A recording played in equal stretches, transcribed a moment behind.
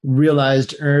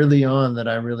realized early on that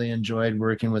I really enjoyed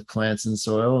working with plants and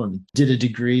soil, and did a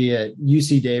degree at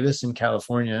UC Davis in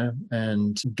California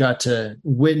and got to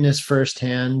witness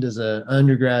firsthand as an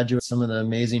undergraduate some of the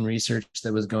amazing research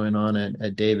that was going on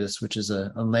at Davis, which is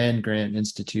a land grant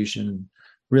institution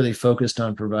really focused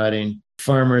on providing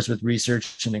farmers with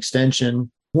research and extension.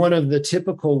 One of the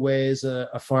typical ways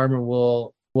a farmer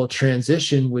will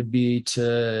transition would be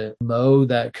to mow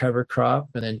that cover crop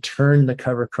and then turn the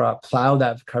cover crop, plow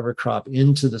that cover crop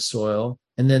into the soil.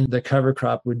 And then the cover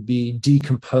crop would be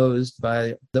decomposed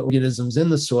by the organisms in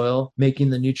the soil,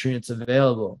 making the nutrients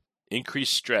available.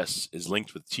 Increased stress is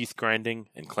linked with teeth grinding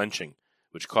and clenching,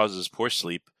 which causes poor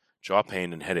sleep, jaw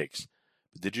pain, and headaches.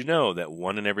 But did you know that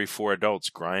 1 in every 4 adults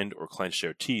grind or clench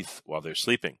their teeth while they're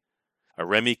sleeping? A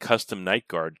Remy custom night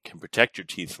guard can protect your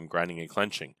teeth from grinding and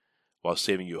clenching, while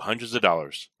saving you hundreds of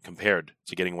dollars compared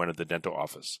to getting one at the dental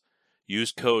office.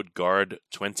 Use code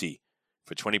GUARD20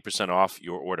 for 20% off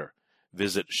your order.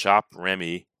 Visit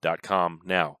shopremy.com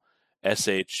now.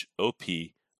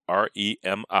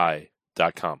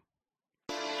 SHOPREMI.com.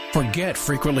 Forget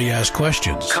frequently asked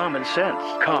questions, common sense,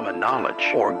 common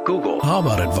knowledge, or Google. How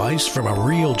about advice from a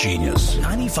real genius?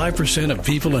 95% of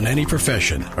people in any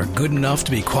profession are good enough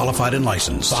to be qualified and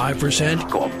licensed.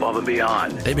 5% go above and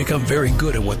beyond. They become very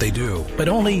good at what they do, but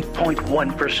only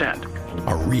 0.1%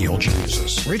 are real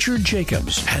geniuses. Richard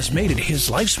Jacobs has made it his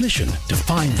life's mission to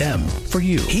find them for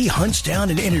you. He hunts down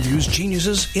and interviews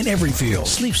geniuses in every field: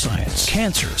 sleep science,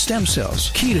 cancer, stem cells,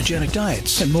 ketogenic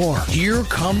diets, and more. Here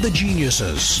come the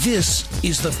geniuses. This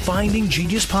is the Finding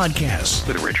Genius Podcast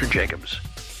with Richard Jacobs.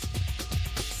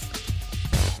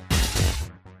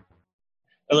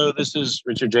 Hello, this is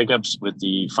Richard Jacobs with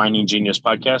the Finding Genius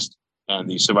Podcast and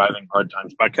the Surviving Hard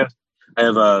Times Podcast. I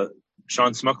have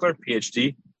Sean Smukler,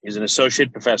 PhD. He's an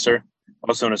associate professor,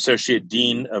 also an associate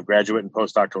dean of graduate and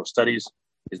postdoctoral studies.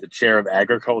 He's the chair of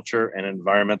agriculture and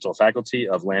environmental faculty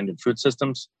of land and food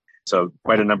systems. So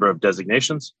quite a number of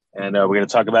designations. And we're going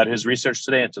to talk about his research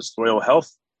today into soil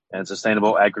health and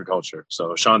sustainable agriculture.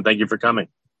 So Sean, thank you for coming.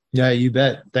 Yeah, you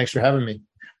bet. Thanks for having me.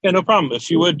 Yeah, no problem. If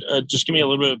you would just give me a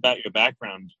little bit about your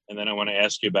background, and then I want to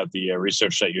ask you about the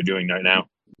research that you're doing right now.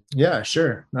 Yeah,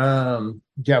 sure.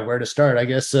 Where to start? I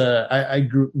guess I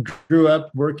grew up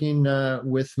working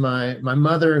with my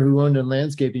mother, who owned a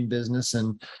landscaping business,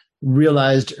 and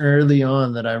realized early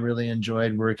on that I really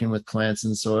enjoyed working with plants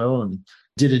and soil, and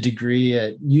did a degree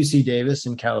at UC Davis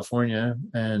in California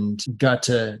and got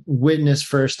to witness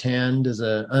firsthand as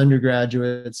an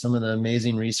undergraduate some of the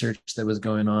amazing research that was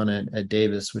going on at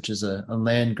Davis, which is a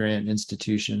land grant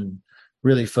institution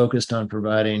really focused on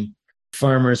providing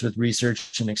farmers with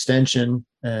research and extension.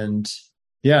 And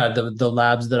the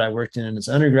labs that I worked in as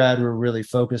undergrad were really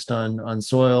focused on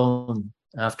soil. And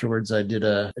afterwards, I did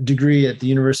a degree at the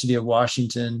University of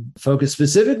Washington, focused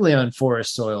specifically on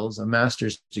forest soils, a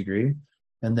master's degree,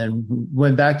 and then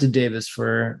went back to Davis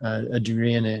for a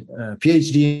degree in a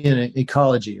PhD in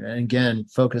ecology, and again,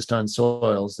 focused on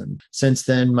soils. And since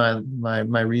then,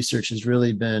 my research has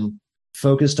really been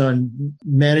focused on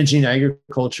managing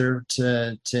agriculture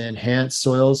to enhance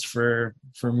soils for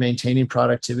maintaining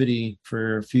productivity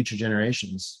for future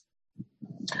generations.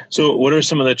 So what are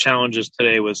some of the challenges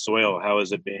today with soil? How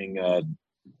is it being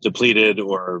depleted,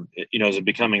 or, is it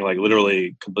becoming like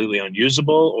literally completely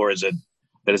unusable, or is it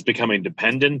that it's becoming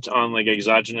dependent on like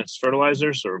exogenous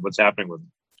fertilizers, or what's happening with it?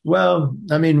 Well,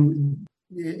 I mean,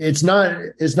 it's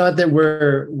not that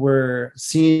we're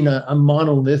seeing a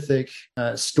monolithic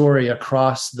story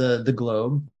across the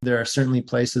globe. There are certainly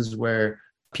places where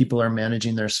people are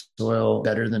managing their soil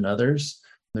better than others.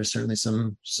 There's certainly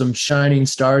some shining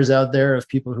stars out there of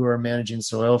people who are managing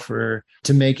soil to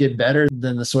make it better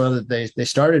than the soil that they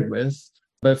started with.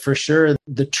 But for sure,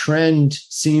 the trend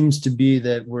seems to be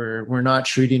that we're not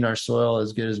treating our soil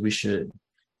as good as we should.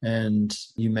 And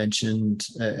you mentioned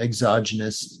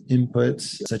exogenous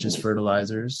inputs such as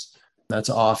fertilizers. That's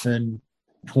often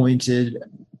pointed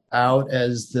out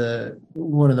as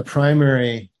one of the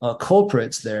primary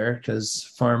culprits there,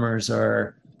 because farmers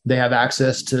they have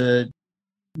access to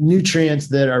nutrients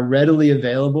that are readily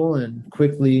available and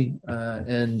quickly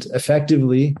and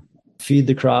effectively feed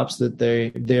the crops that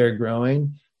they're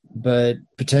growing, but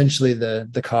potentially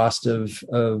the cost of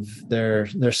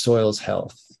their soil's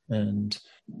health. And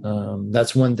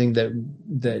that's one thing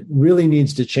that really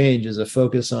needs to change, is a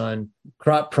focus on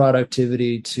crop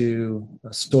productivity to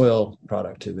soil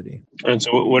productivity. And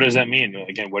so what does that mean?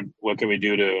 Again, what can we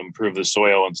do to improve the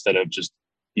soil instead of just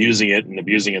using it and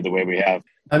abusing it the way we have?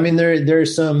 I mean,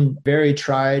 there's some very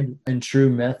tried and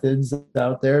true methods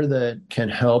out there that can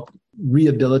help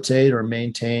rehabilitate or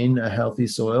maintain a healthy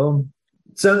soil.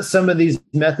 So some of these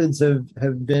methods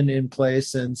have been in place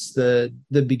since the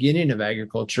beginning of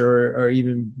agriculture, or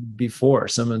even before.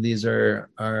 Some of these are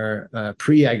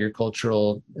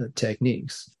pre-agricultural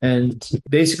techniques, and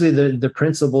basically the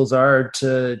principles are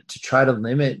to try to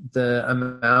limit the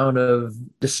amount of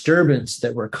disturbance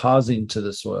that we're causing to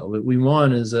the soil. What we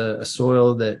want is a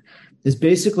soil that is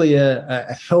basically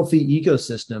a healthy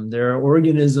ecosystem. There are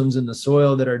organisms in the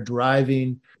soil that are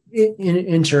driving in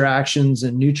interactions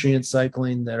and nutrient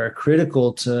cycling that are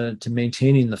critical to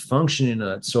maintaining the functioning of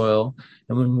that soil.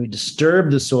 And when we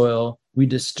disturb the soil, we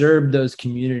disturb those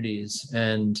communities,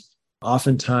 and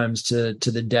oftentimes to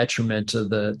the detriment of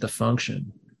the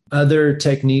function. Other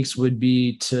techniques would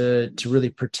be to really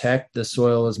protect the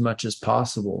soil as much as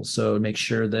possible. So make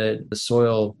sure that the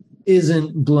soil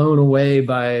isn't blown away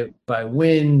by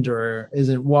wind or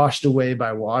isn't washed away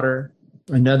by water.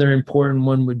 Another important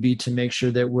one would be to make sure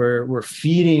that we're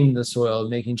feeding the soil,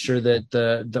 making sure that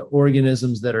the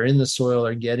organisms that are in the soil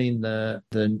are getting the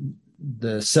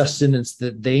sustenance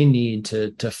that they need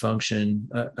to function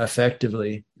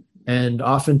effectively. And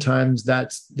oftentimes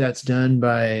that's done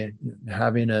by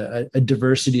having a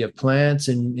diversity of plants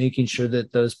and making sure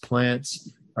that those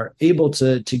plants are able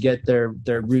to get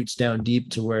their roots down deep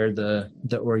to where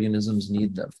the organisms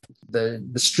need them. The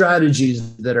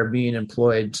strategies that are being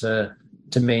employed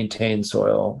to maintain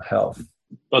soil health.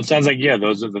 Well, it sounds like, yeah,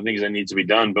 those are the things that need to be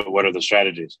done, but what are the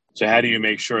strategies? So how do you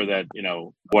make sure that,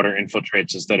 water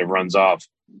infiltrates instead of runs off?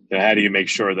 So how do you make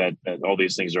sure that all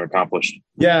these things are accomplished?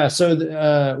 Yeah, so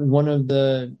one of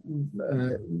the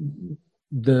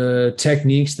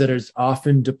techniques that is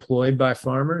often deployed by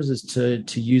farmers is to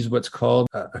use what's called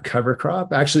a cover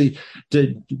crop. Actually,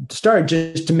 to start,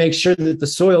 just to make sure that the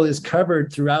soil is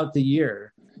covered throughout the year.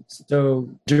 So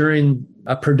during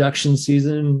a production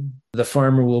season, the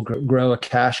farmer will grow a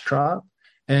cash crop.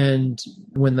 And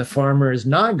when the farmer is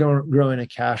not growing a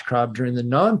cash crop during the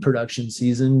non-production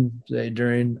season, say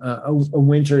during a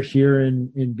winter here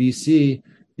in BC,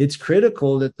 it's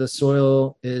critical that the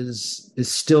soil is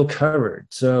still covered.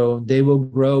 So they will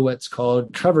grow what's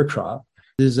called cover crop.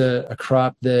 This is a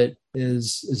crop that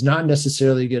is not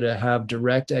necessarily going to have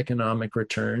direct economic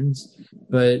returns,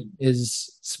 but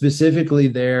is specifically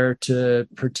there to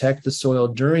protect the soil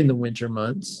during the winter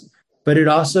months. But it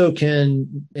also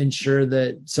can ensure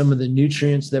that some of the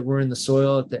nutrients that were in the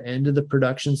soil at the end of the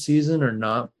production season are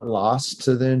not lost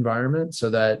to the environment, so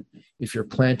that if you're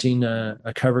planting a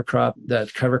cover crop,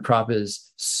 that cover crop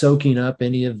is soaking up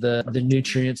any of the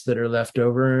nutrients that are left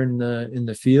over in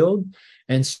the field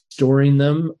and storing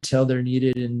them till they're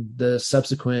needed in the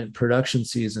subsequent production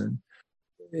season.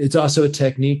 It's also a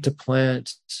technique to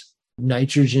plant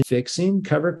nitrogen fixing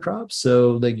cover crops.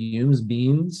 So legumes,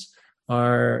 beans,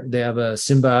 they have a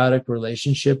symbiotic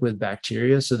relationship with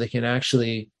bacteria, so they can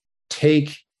actually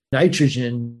take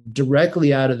nitrogen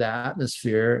directly out of the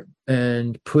atmosphere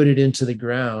and put it into the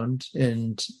ground,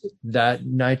 and that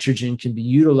nitrogen can be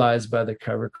utilized by the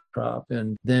cover crop.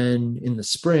 And then in the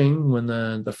spring, when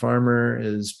the farmer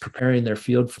is preparing their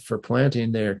field for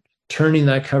planting, they're turning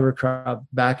that cover crop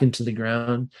back into the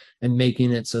ground and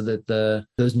making it so that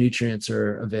those nutrients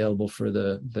are available for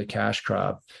the cash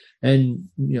crop. And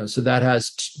so that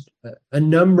has a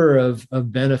number of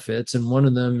benefits, and one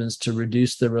of them is to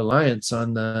reduce the reliance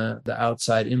on the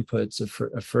outside inputs of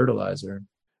fertilizer.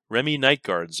 Remy night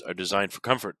guards are designed for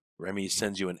comfort. Remy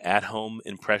sends you an at-home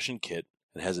impression kit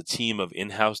and has a team of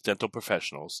in-house dental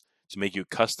professionals to make you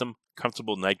custom,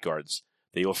 comfortable night guards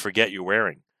that you'll forget you're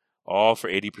wearing, all for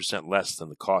 80% less than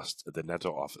the cost at the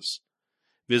dental office.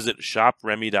 Visit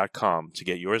shopremy.com to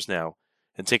get yours now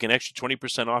and take an extra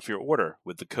 20% off your order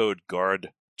with the code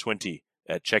GUARD20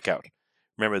 at checkout.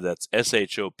 Remember, that's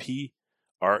shopremi.com.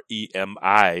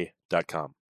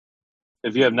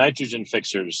 If you have nitrogen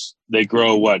fixers, they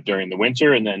grow during the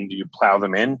winter, and then do you plow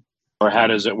them in? Or how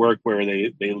does it work where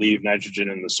they leave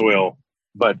nitrogen in the soil,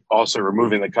 but also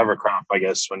removing the cover crop, I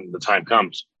guess, when the time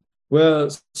comes? Well,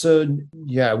 so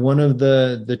yeah, one of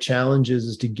the challenges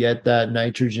is to get that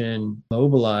nitrogen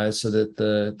mobilized so that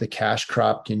the cash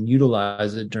crop can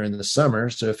utilize it during the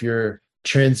summer. So if you're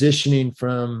transitioning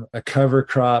from a cover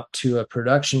crop to a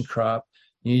production crop,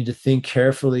 you need to think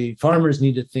carefully. Farmers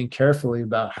need to think carefully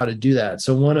about how to do that.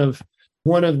 So one of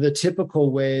the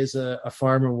typical ways a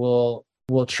farmer will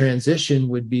transition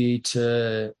would be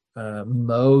to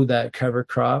mow that cover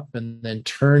crop and then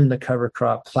turn the cover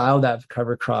crop, plow that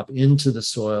cover crop into the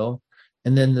soil.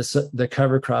 And then the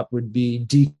cover crop would be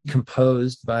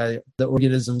decomposed by the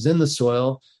organisms in the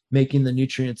soil, making the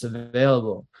nutrients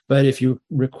available. But if you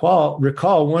recall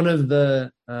one of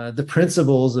the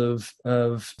principles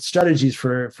of strategies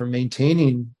for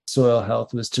maintaining soil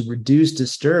health was to reduce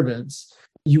disturbance,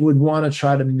 you would want to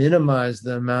try to minimize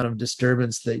the amount of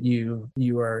disturbance that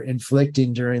you are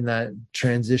inflicting during that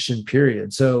transition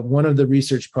period. So one of the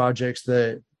research projects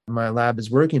that my lab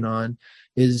is working on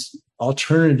is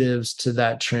alternatives to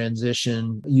that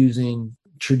transition using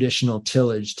traditional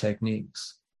tillage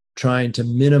techniques, trying to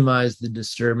minimize the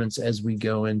disturbance as we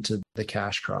go into the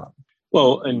cash crop.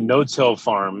 Well, in no-till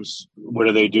farms, what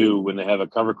do they do when they have a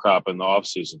cover crop in the off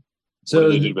season? So what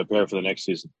do they do to prepare for the next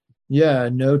season? Yeah,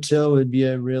 no-till would be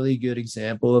a really good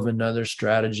example of another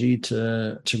strategy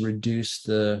to reduce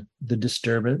the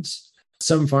disturbance.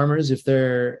 Some farmers, if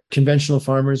they're conventional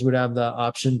farmers, would have the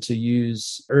option to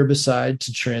use herbicide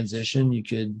to transition. You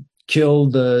could kill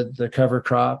the cover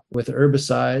crop with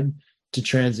herbicide to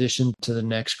transition to the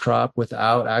next crop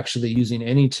without actually using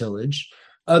any tillage.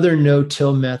 Other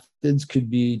no-till methods could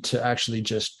be to actually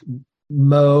just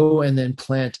mow and then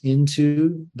plant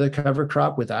into the cover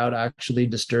crop without actually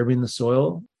disturbing the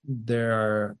soil. There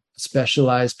are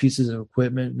specialized pieces of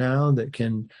equipment now that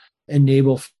can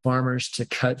enable farmers to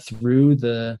cut through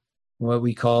what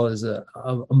we call is a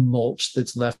mulch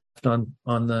that's left on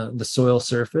the soil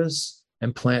surface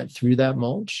and plant through that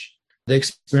mulch. The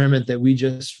experiment that we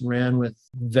just ran with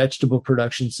vegetable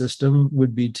production system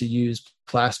would be to use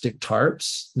plastic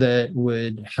tarps that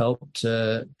would help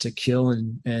to kill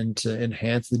and to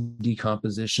enhance the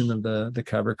decomposition of the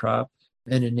cover crop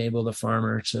and enable the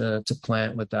farmer to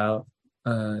plant without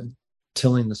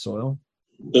tilling the soil.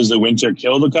 Does the winter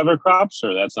kill the cover crops,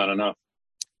 or that's not enough?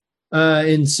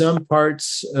 In some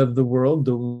parts of the world,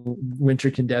 the winter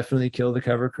can definitely kill the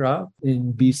cover crop.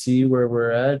 In BC, where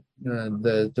we're at,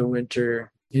 the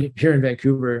winter here in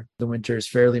Vancouver, the winter is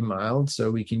fairly mild, so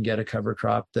we can get a cover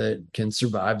crop that can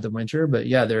survive the winter. But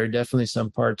yeah, there are definitely some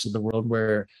parts of the world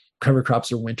where cover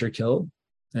crops are winter killed,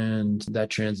 and that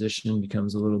transition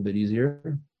becomes a little bit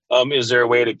easier. Is there a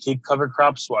way to keep cover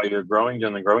crops while you're growing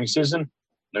during the growing season?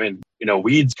 I mean,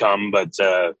 weeds come, but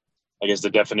I guess the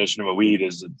definition of a weed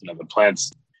is that, the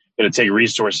plant's going to take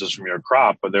resources from your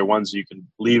crop, but they're ones you can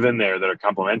leave in there that are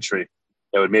complementary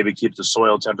that would maybe keep the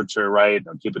soil temperature right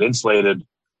or keep it insulated,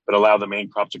 but allow the main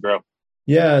crop to grow.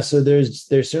 Yeah, so there's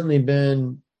certainly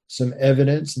been some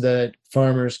evidence that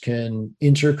farmers can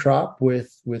intercrop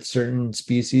with certain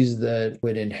species that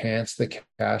would enhance the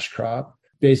cash crop,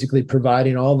 basically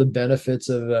providing all the benefits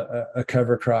of a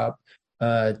cover crop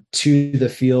to the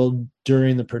field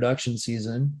during the production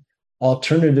season.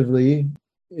 Alternatively,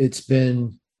 it's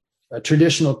been a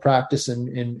traditional practice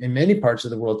in many parts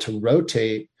of the world to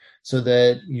rotate so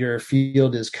that your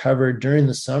field is covered during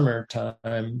the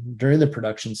summertime, during the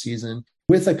production season,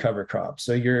 with a cover crop.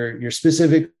 So you're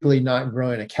specifically not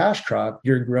growing a cash crop,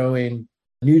 you're growing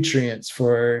nutrients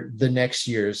for the next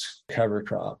year's cover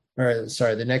crop,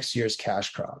 the next year's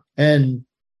cash crop. And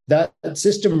that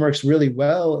system works really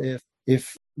well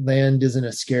if land isn't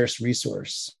a scarce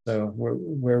resource. So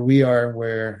where we are,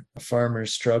 where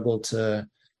farmers struggle to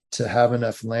have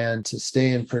enough land to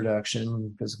stay in production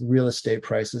because real estate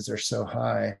prices are so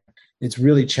high, it's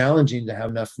really challenging to have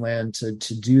enough land to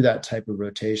do that type of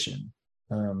rotation.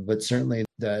 But certainly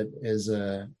that is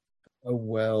a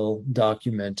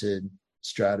well-documented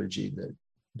strategy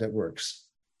that works.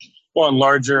 Well, on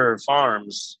larger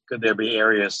farms, could there be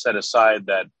areas set aside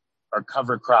that are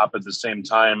cover crop at the same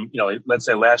time? Let's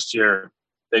say last year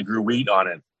they grew wheat on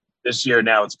it. This year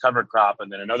now it's cover crop,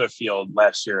 and then another field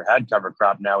last year had cover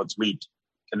crop, now it's wheat.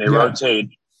 Can they rotate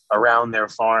around their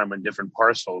farm in different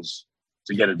parcels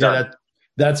to get it done?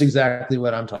 That's exactly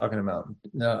what I'm talking about.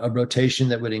 A rotation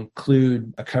that would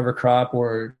include a cover crop,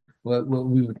 or what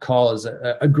we would call as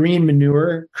a green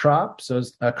manure crop. So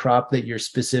it's a crop that you're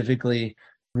specifically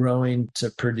growing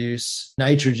to produce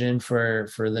nitrogen for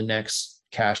the next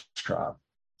cash crop.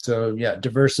 So yeah,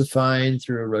 diversifying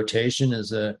through a rotation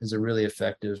is a really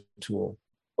effective tool.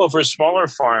 Well, for smaller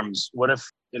farms, what if,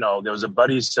 there was a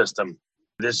buddy system?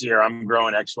 This year I'm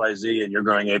growing XYZ and you're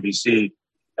growing ABC.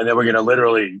 And then we're going to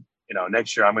literally,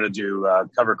 next year I'm going to do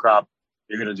cover crop.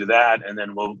 You're going to do that. And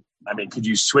then could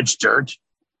you switch dirt?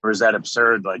 Or is that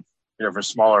absurd? Like, for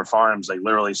smaller farms, like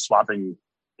literally swapping,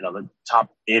 the top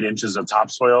 8 inches of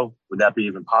topsoil, would that be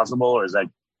even possible? Or is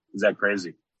that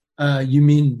crazy? You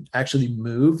mean actually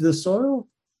move the soil?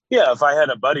 Yeah, if I had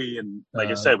a buddy and like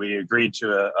I said, we agreed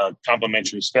to a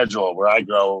complementary schedule where I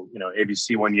grow,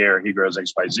 ABC one year, he grows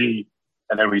XYZ,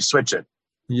 and then we switch it.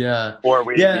 Yeah. Or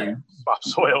we swap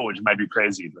soil, which might be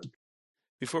crazy. But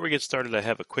before we get started, I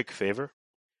have a quick favor.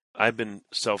 I've been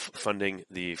self-funding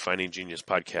the Finding Genius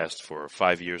podcast for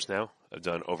 5 years now. I've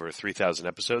done over 3,000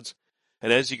 episodes.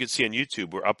 And as you can see on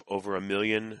YouTube, we're up over 1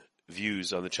 million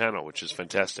views on the channel, which is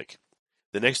fantastic.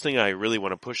 The next thing I really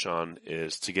want to push on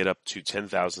is to get up to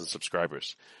 10,000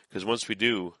 subscribers, because once we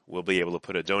do, we'll be able to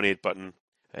put a donate button,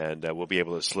 and we'll be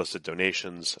able to solicit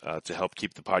donations to help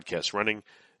keep the podcast running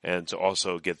and to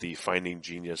also get the Finding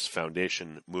Genius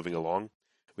Foundation moving along.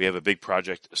 We have a big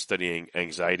project studying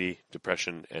anxiety,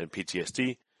 depression, and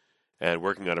PTSD, and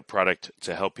working on a product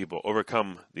to help people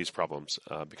overcome these problems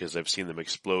because I've seen them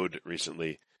explode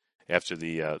recently after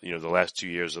the last 2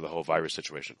 years of the whole virus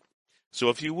situation. So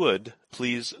if you would,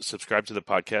 please subscribe to the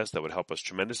podcast. That would help us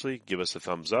tremendously. Give us a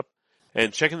thumbs up.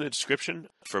 And check in the description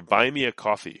for Buy Me a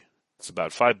Coffee. It's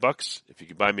about $5. If you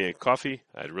could buy me a coffee,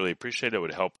 I'd really appreciate it. It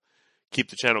would help keep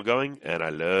the channel going, and I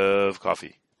love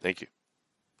coffee. Thank you.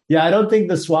 Yeah, I don't think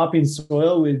the swapping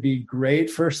soil would be great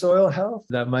for soil health.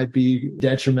 That might be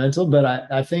detrimental, but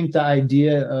I think the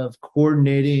idea of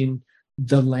coordinating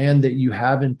the land that you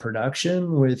have in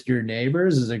production with your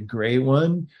neighbors is a great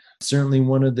one. Certainly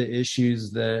one of the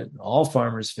issues that all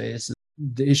farmers face is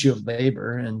the issue of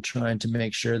labor and trying to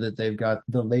make sure that they've got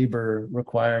the labor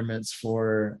requirements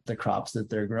for the crops that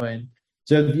they're growing.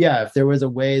 So yeah, if there was a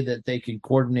way that they could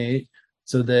coordinate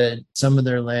so that some of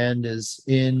their land is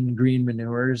in green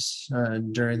manures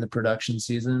during the production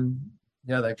season,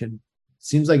 yeah,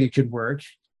 seems like it could work.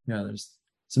 Yeah, there's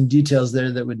some details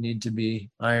there that would need to be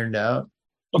ironed out.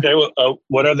 Okay, well,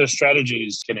 what other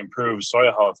strategies can improve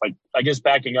soil health? Like, I guess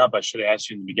backing up, I should have asked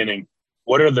you in the beginning,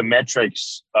 what are the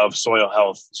metrics of soil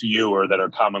health to you or that are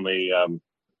commonly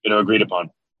agreed upon?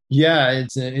 Yeah,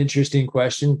 it's an interesting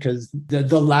question because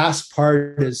the last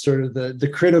part is sort of the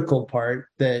critical part,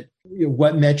 that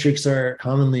what metrics are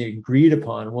commonly agreed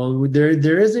upon. Well,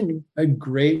 there isn't a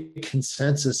great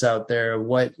consensus out there of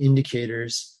what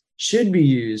indicators should be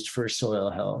used for soil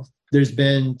health. There's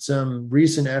been some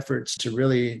recent efforts to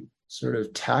really sort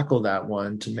of tackle that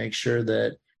one to make sure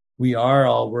that we are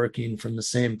all working from the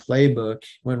same playbook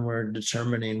when we're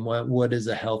determining what is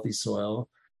a healthy soil.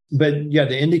 But yeah,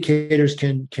 the indicators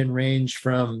can range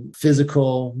from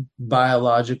physical,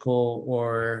 biological,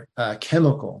 or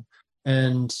chemical.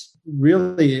 And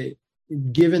really,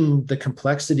 given the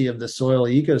complexity of the soil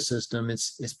ecosystem,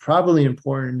 it's probably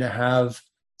important to have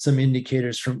some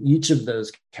indicators from each of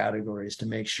those categories to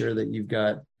make sure that you've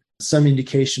got some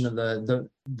indication of the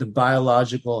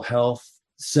biological health,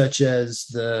 such as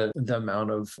the amount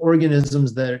of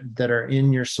organisms that are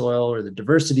in your soil or the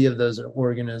diversity of those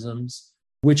organisms,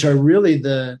 which are really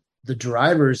the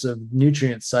drivers of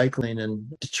nutrient cycling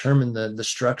and determine the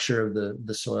structure of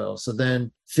the soil. So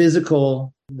then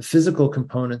the physical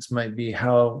components might be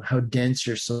how dense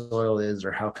your soil is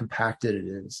or how compacted it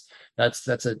is. That's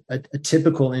a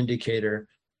typical indicator.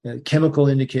 Chemical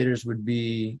indicators would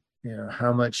be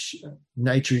how much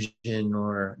nitrogen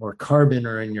or carbon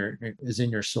is in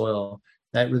your soil.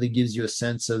 That really gives you a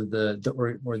sense of the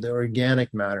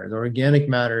organic matter. The organic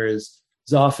matter is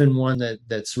often one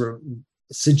that's sort of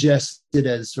suggested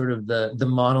as sort of the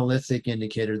monolithic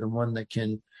indicator, the one that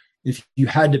can, if you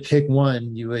had to pick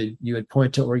one, you would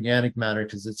point to organic matter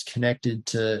because it's connected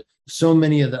to so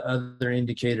many of the other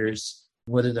indicators,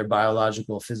 whether they're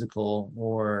biological, physical,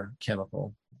 or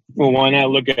chemical. Well, why not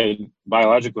look at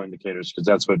biological indicators? Because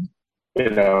that's what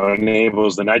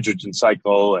enables the nitrogen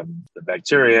cycle and the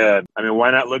bacteria. I mean,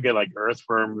 why not look at like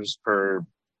earthworms per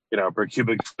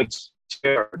cubic foot,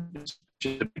 or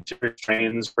bacteria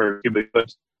strains per cubic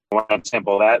foot? Why not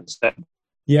sample that instead?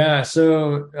 Yeah,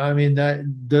 so I mean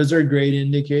those are great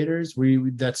indicators.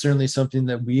 That's certainly something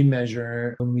that we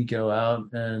measure when we go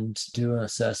out and do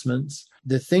assessments.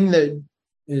 The thing that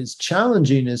is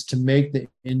challenging is to make the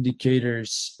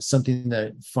indicators something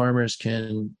that farmers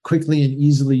can quickly and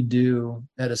easily do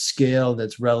at a scale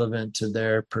that's relevant to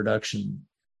their production.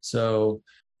 So,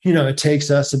 it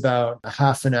takes us about a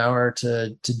half an hour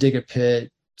to dig a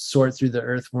pit, sort through the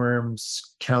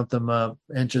earthworms, count them up,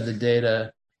 enter the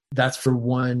data. That's for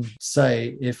one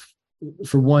site.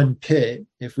 For one pit,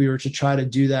 if we were to try to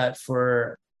do that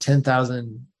for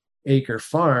 10,000 acre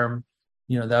farm,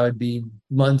 that would be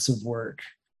months of work.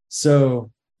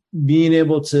 So being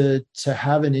able to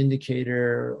have an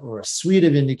indicator or a suite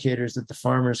of indicators that the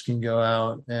farmers can go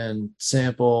out and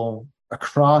sample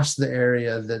across the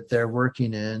area that they're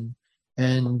working in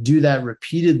and do that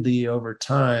repeatedly over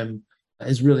time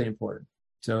is really important.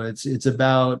 So it's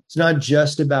not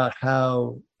just about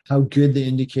how good the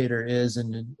indicator is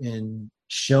in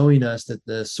showing us that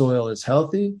the soil is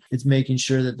healthy. It's making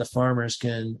sure that the farmers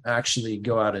can actually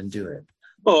go out and do it.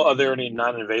 Well, are there any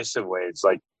non-invasive ways?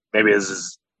 Like, maybe this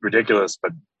is ridiculous,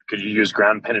 but could you use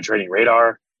ground penetrating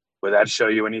radar? Would that show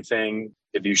you anything?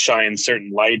 If you shine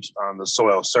certain light on the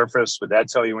soil surface, would that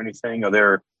tell you anything? Are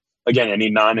there, again, any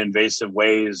non-invasive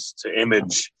ways to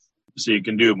image So you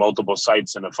can do multiple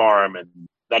sites in a farm and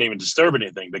not even disturb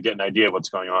anything, but get an idea of what's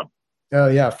going on. Oh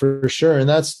yeah, for sure. And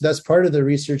that's part of the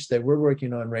research that we're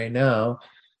working on right now.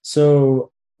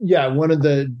 So yeah, one of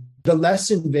the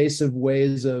less invasive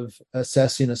ways of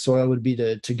assessing a soil would be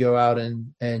to go out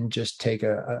and just take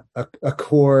a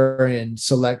core and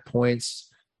select points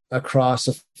across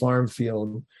a farm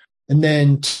field, and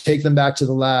then take them back to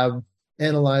the lab,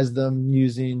 analyze them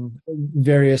using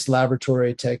various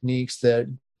laboratory techniques that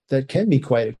can be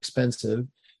quite expensive.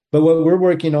 But what we're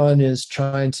working on is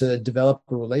trying to develop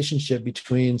a relationship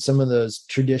between some of those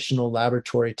traditional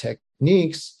laboratory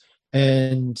techniques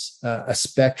and a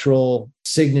spectral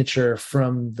signature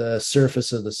from the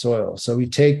surface of the soil. So we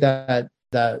take that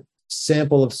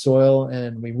sample of soil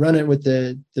and we run it with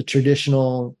the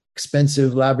traditional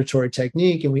expensive laboratory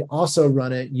technique, and we also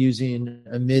run it using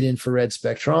a mid-infrared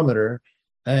spectrometer,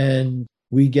 and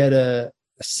we get a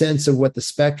sense of what the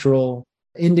spectral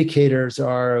indicators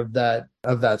are of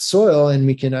that soil, and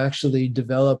we can actually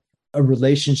develop a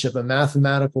relationship, a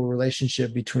mathematical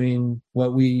relationship between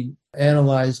what we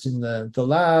analyzed in the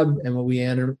lab and what we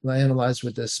analyzed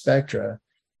with the spectra.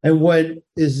 And what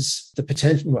is the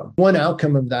potential? Well, one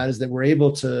outcome of that is that we're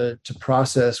able to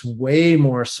process way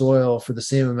more soil for the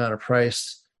same amount of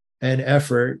price and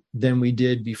effort than we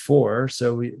did before.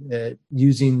 So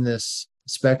using this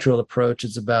spectral approach,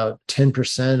 it's about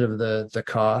 10% of the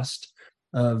cost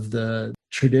of the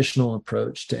traditional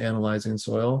approach to analyzing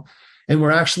soil. And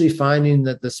we're actually finding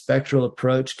that the spectral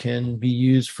approach can be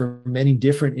used for many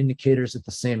different indicators at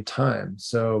the same time.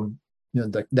 So,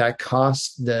 that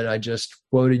cost that I just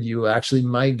quoted you actually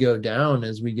might go down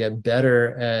as we get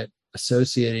better at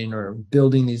associating or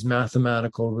building these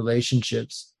mathematical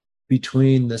relationships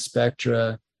between the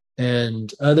spectra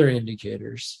and other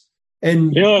indicators.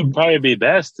 And what would probably be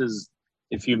best is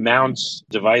if you mount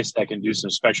a device that can do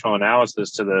some spectral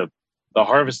analysis to the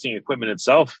harvesting equipment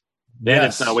itself, then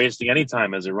It's not wasting any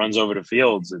time as it runs over the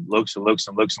fields. It looks and looks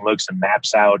and looks and looks and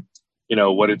maps out,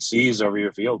 what it sees over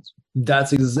your fields.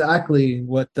 That's exactly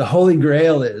what the holy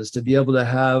grail is, to be able to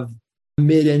have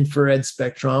mid-infrared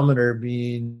spectrometer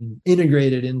being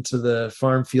integrated into the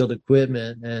farm field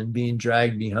equipment and being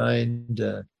dragged behind,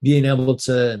 being able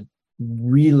to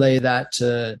relay that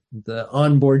to the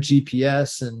onboard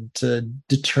GPS and to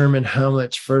determine how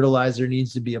much fertilizer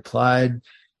needs to be applied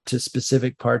to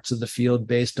specific parts of the field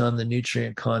based on the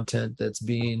nutrient content that's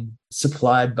being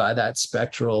supplied by that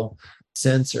spectral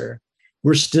sensor.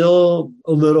 We're still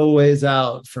a little ways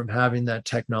out from having that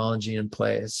technology in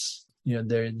place.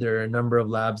 There are a number of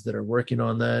labs that are working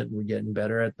on that. We're getting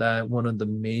better at that. One of the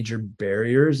major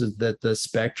barriers is that the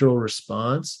spectral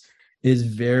response is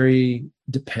very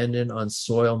dependent on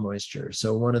soil moisture.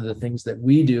 So one of the things that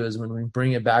we do is when we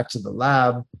bring it back to the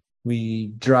lab, we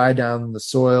dry down the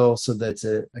soil so that it's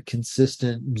a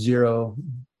consistent zero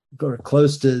or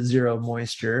close to zero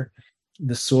moisture.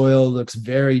 The soil looks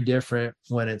very different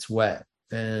when it's wet.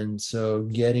 And so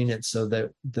getting it so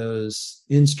that those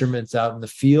instruments out in the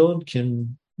field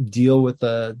can deal with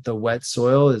the wet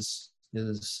soil is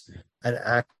an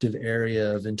active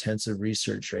area of intensive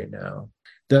research right now.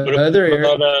 What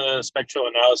about spectral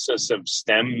analysis of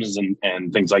stems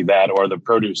and things like that, or the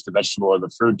produce, the vegetable or the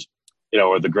fruit,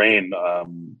 or the grain?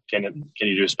 Can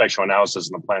you do a spectral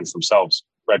analysis on the plants themselves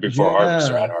right before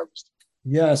harvest or at harvest?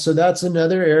 Yeah, so that's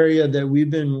another area that we've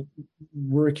been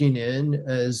working in,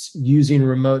 as using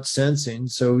remote sensing.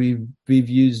 So we've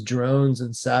used drones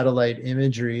and satellite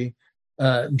imagery,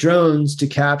 drones to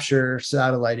capture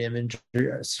satellite imagery,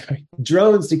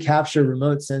 drones to capture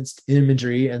remote sensed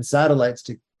imagery, and satellites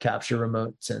to capture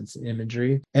remote sense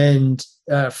imagery. And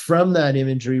from that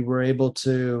imagery, we're able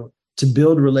to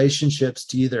build relationships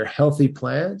to either healthy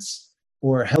plants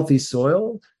or healthy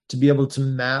soil to be able to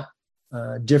map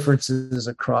differences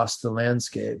across the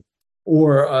landscape,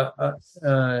 or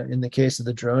in the case of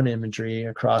the drone imagery,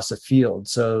 across a field.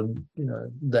 So,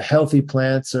 the healthy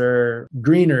plants are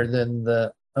greener than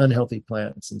the unhealthy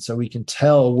plants. And so we can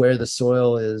tell where the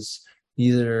soil is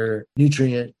either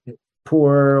nutrient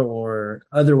poor or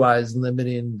otherwise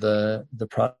limiting the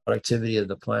productivity of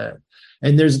the plant.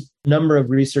 And there's a number of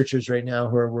researchers right now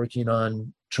who are working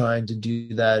on trying to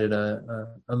do that at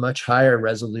a much higher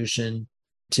resolution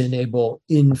to enable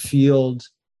in-field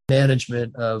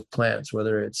management of plants,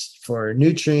 whether it's for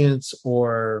nutrients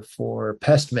or for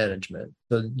pest management.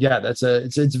 So yeah, it's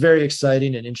a very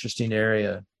exciting and interesting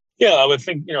area. Yeah, I would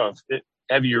think,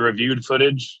 have you reviewed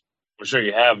footage? I'm sure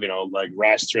you have, like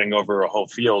rastering over a whole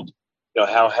field.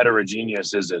 How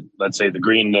heterogeneous is it? Let's say the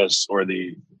greenness or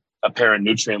the apparent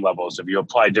nutrient levels. If you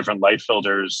apply different light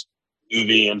filters,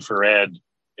 UV, infrared,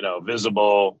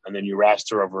 visible, and then you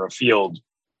raster over a field,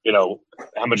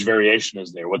 how much variation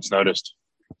is there? What's noticed?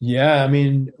 Yeah, I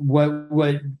mean,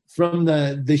 what from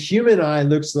the human eye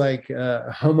looks like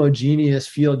a homogeneous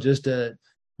field, just a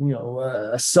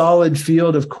solid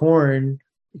field of corn,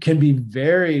 can be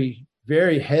very,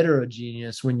 very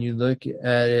heterogeneous when you look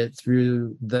at it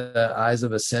through the eyes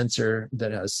of a sensor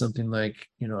that has something like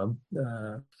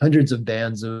hundreds of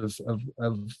bands of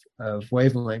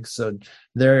wavelengths. So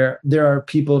there are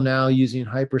people now using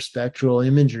hyperspectral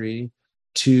imagery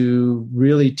to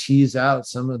really tease out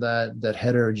some of that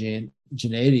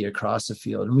heterogeneity across the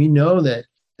field. And we know that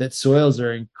soils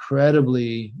are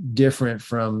incredibly different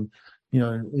from,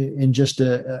 in just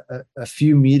a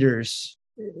few meters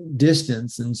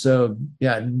distance. And so,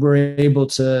 yeah, we're able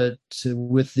to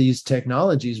with these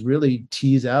technologies really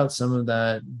tease out some of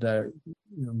that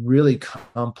really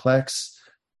complex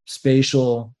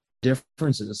spatial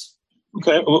differences.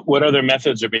 Okay. What other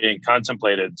methods are being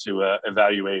contemplated to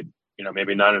evaluate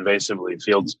maybe non-invasively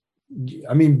fields?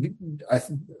 I mean,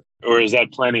 or is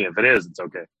that plenty? If it is, it's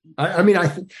okay. I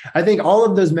think all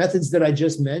of those methods that I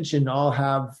just mentioned all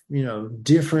have,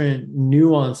 different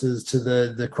nuances to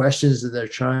the questions that they're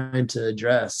trying to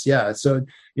address. Yeah. So,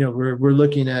 we're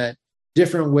looking at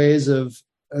different ways of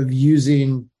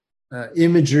using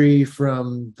imagery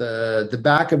from the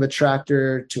back of a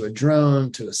tractor to a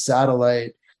drone to a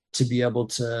satellite to be able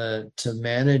to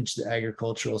manage the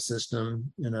agricultural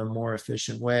system in a more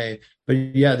efficient way.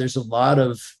 But yeah, there's a lot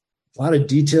of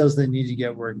details that need to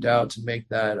get worked out to make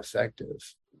that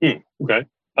effective. Okay.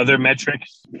 Other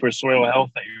metrics for soil health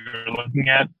that you're looking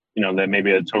at, that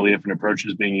maybe a totally different approach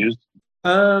is being used?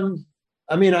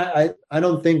 I mean, I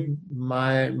don't think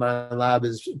my lab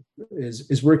is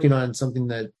working on something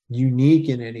that unique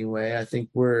in any way. I think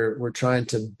we're trying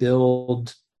to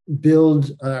build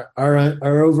our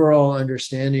overall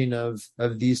understanding of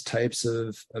these types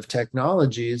of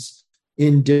technologies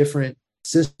in different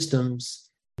systems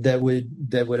that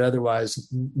would otherwise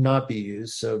not be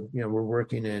used. So, we're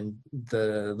working in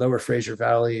the Lower Fraser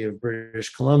Valley of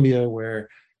British Columbia, where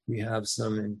we have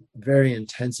some very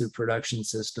intensive production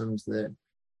systems that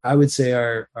I would say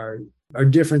are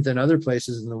different than other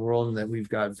places in the world, and that we've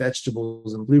got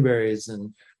vegetables and blueberries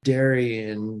and dairy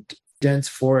and dense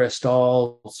forest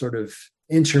all sort of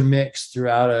intermixed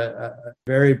throughout a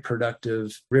very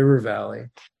productive river valley.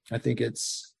 I think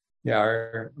it's,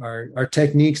 our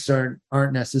techniques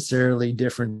aren't necessarily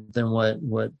different than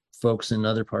what folks in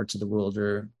other parts of the world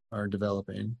are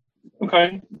developing.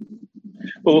 Okay.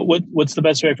 Well, what's the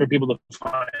best way for people to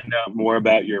find out more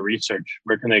about your research?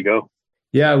 Where can they go?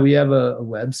 Yeah, we have a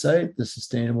website, the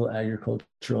Sustainable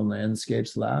Agricultural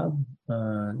Landscapes Lab.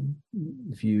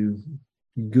 If you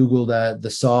Google that, the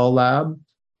SAL Lab,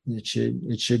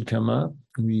 it should come up.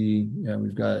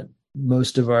 We've got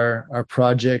most of our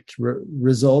project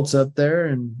results up there,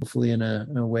 and hopefully in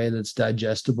a way that's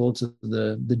digestible to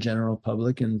the general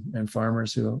public and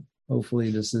farmers who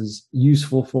hopefully this is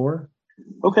useful for.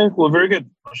 Okay, well, very good.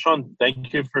 Well, Sean,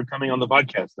 thank you for coming on the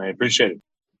podcast. I appreciate it.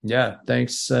 Yeah,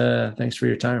 thanks for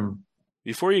your time.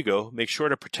 Before you go, make sure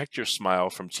to protect your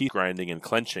smile from teeth grinding and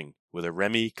clenching with a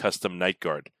Remy custom night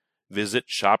guard. Visit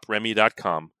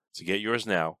shopremy.com to get yours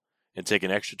now and take an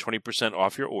extra 20%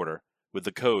 off your order with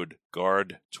the code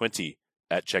GUARD20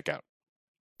 at checkout.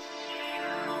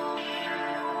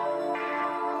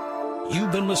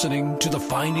 You've been listening to the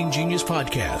Finding Genius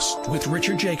podcast with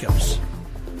Richard Jacobs.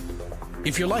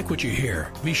 If you like what you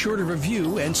hear, be sure to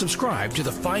review and subscribe to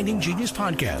the Finding Genius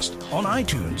podcast on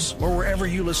iTunes or wherever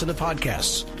you listen to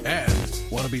podcasts. And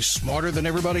want to be smarter than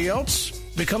everybody else?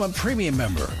 Become a premium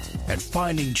member at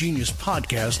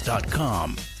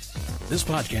findinggeniuspodcast.com. This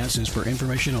podcast is for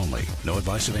information only. No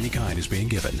advice of any kind is being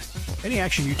given. Any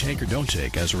action you take or don't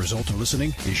take as a result of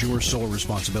listening is your sole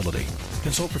responsibility.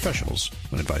 Consult professionals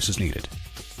when advice is needed.